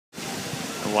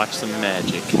and watch some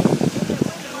magic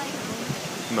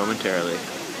momentarily.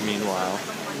 Meanwhile,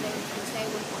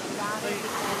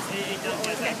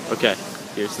 okay,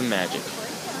 here's the magic.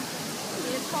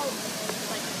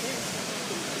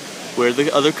 Where'd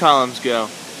the other columns go?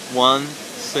 One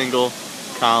single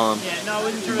column.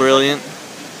 Brilliant.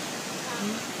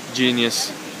 Genius.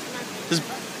 This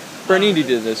Bernini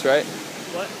did this, right?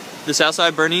 What? The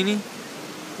Southside Bernini?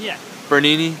 Yeah.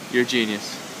 Bernini, you're a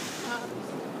genius.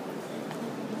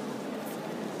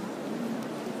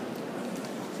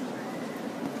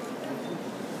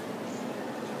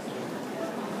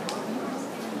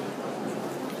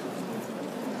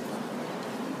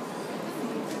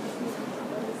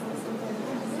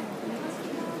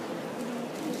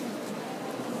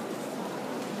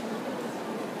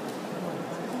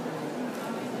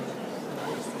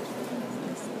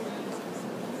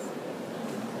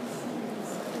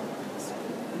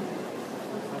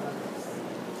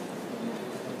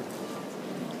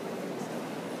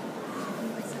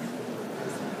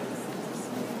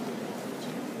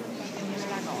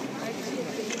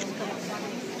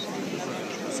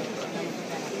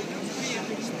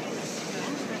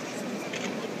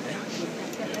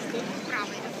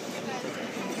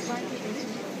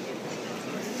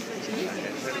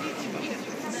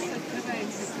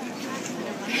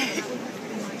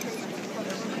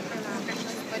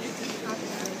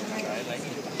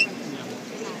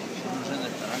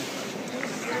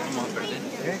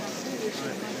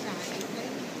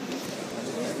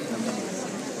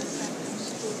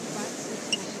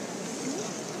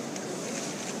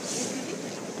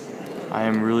 I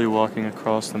am really walking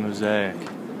across the mosaic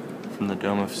from the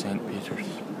Dome of St. Peter's.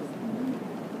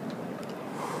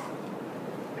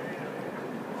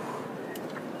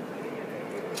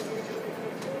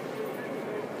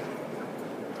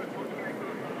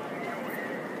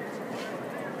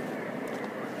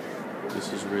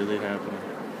 This is really happening.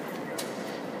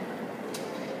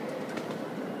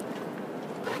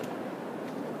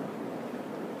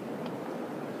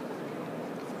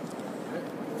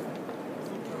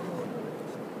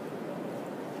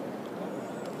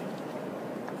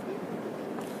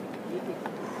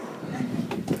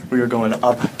 We are going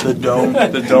up the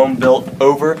dome built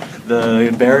over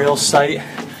the burial site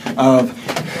of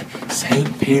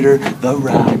St. Peter the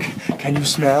Rock. Can you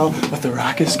smell what the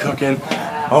rock is cooking?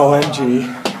 OMG.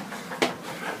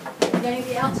 Getting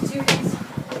the altitude is.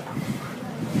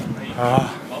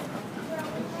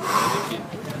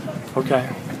 Okay.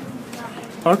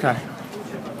 Okay.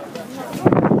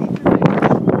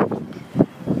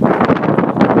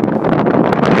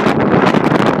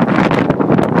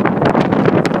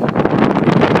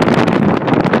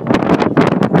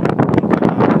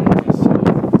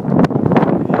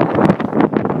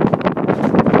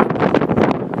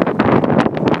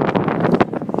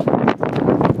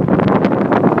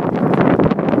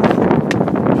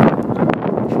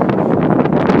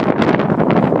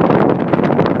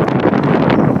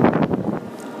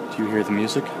 Do you hear the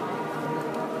music?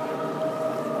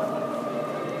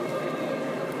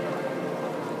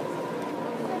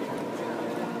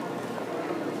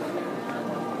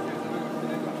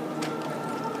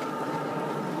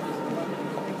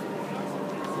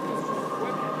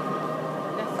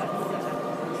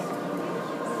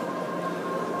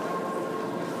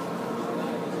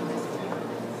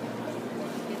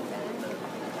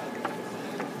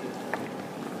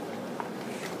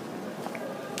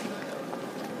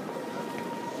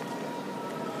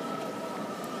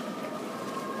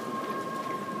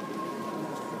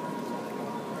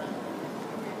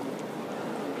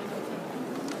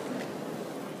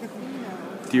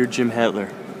 Dear Jim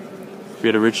Hetler, we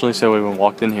had originally said when we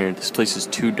walked in here, this place is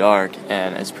too dark,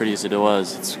 and as pretty as it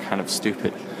was, it's kind of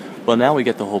stupid. Well, now we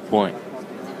get the whole point.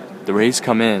 The rays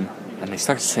come in, and they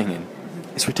start singing.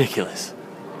 It's ridiculous.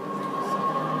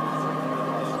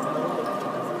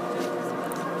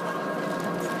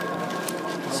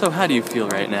 So how do you feel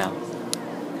right now?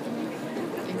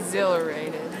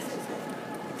 Exhilarated.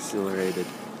 Exhilarated.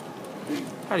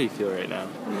 How do you feel right now?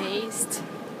 Amazed.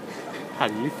 How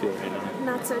do you feel right now?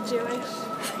 Not so Jewish.